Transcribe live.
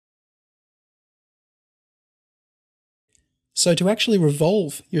So to actually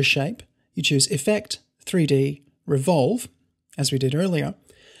revolve your shape, you choose Effect, 3D, Revolve, as we did earlier,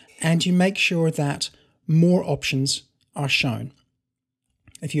 and you make sure that more options are shown.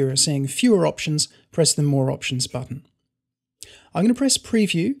 If you're seeing fewer options, press the More Options button. I'm going to press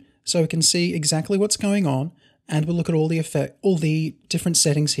Preview so we can see exactly what's going on, and we'll look at all the different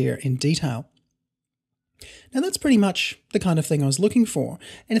settings here in detail. Now that's pretty much the kind of thing I was looking for.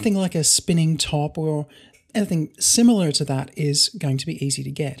 Anything like a spinning top or anything similar to that is going to be easy to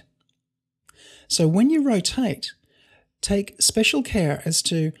get. So when you rotate, take special care as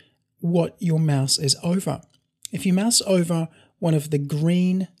to what your mouse is over. If you mouse over one of the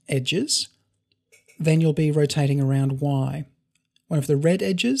green edges, then you'll be rotating around Y. One of the red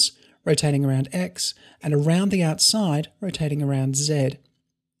edges, rotating around X, and around the outside, rotating around Z.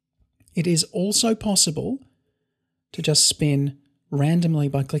 It is also possible to just spin randomly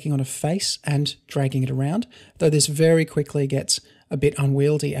by clicking on a face and dragging it around, though this very quickly gets a bit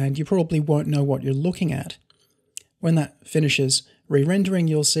unwieldy and you probably won't know what you're looking at. When that finishes re-rendering,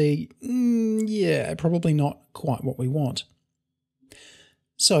 you'll see, yeah, probably not quite what we want.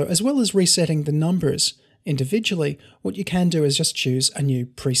 So, as well as resetting the numbers individually, what you can do is just choose a new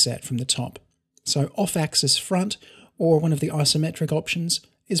preset from the top. So off-axis front or one of the isometric options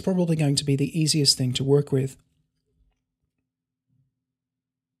is probably going to be the easiest thing to work with.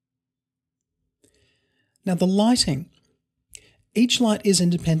 Now the lighting. Each light is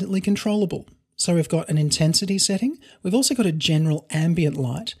independently controllable. So we've got an intensity setting. We've also got a general ambient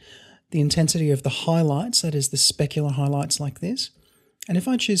light, the intensity of the highlights, that is the specular highlights like this. And if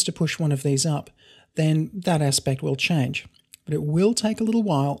I choose to push one of these up, then that aspect will change. But it will take a little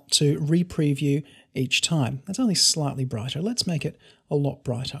while to re-preview each time. That's only slightly brighter. Let's make it a lot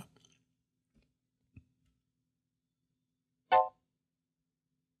brighter.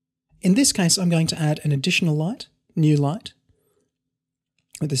 In this case, I'm going to add an additional light, new light,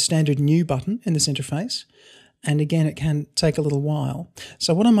 with the standard new button in this interface. And again, it can take a little while.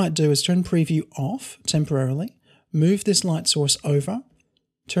 So what I might do is turn preview off temporarily, move this light source over,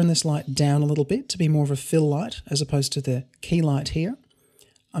 turn this light down a little bit to be more of a fill light as opposed to the key light here.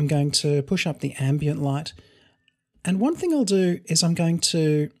 I'm going to push up the ambient light. And one thing I'll do is I'm going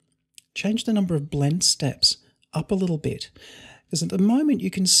to change the number of blend steps up a little bit. Because at the moment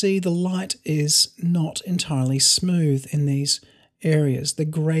you can see the light is not entirely smooth in these areas. The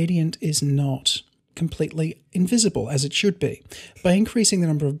gradient is not completely invisible as it should be. By increasing the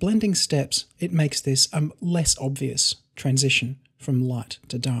number of blending steps, it makes this a less obvious transition from light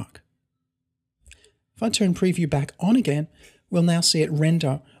to dark. If I turn preview back on again, we'll now see it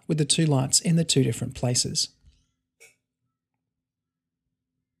render with the two lights in the two different places.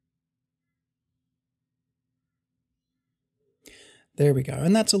 There we go,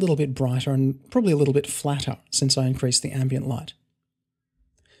 and that's a little bit brighter and probably a little bit flatter since I increased the ambient light.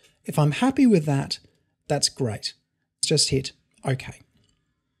 If I'm happy with that, that's great. Just hit OK.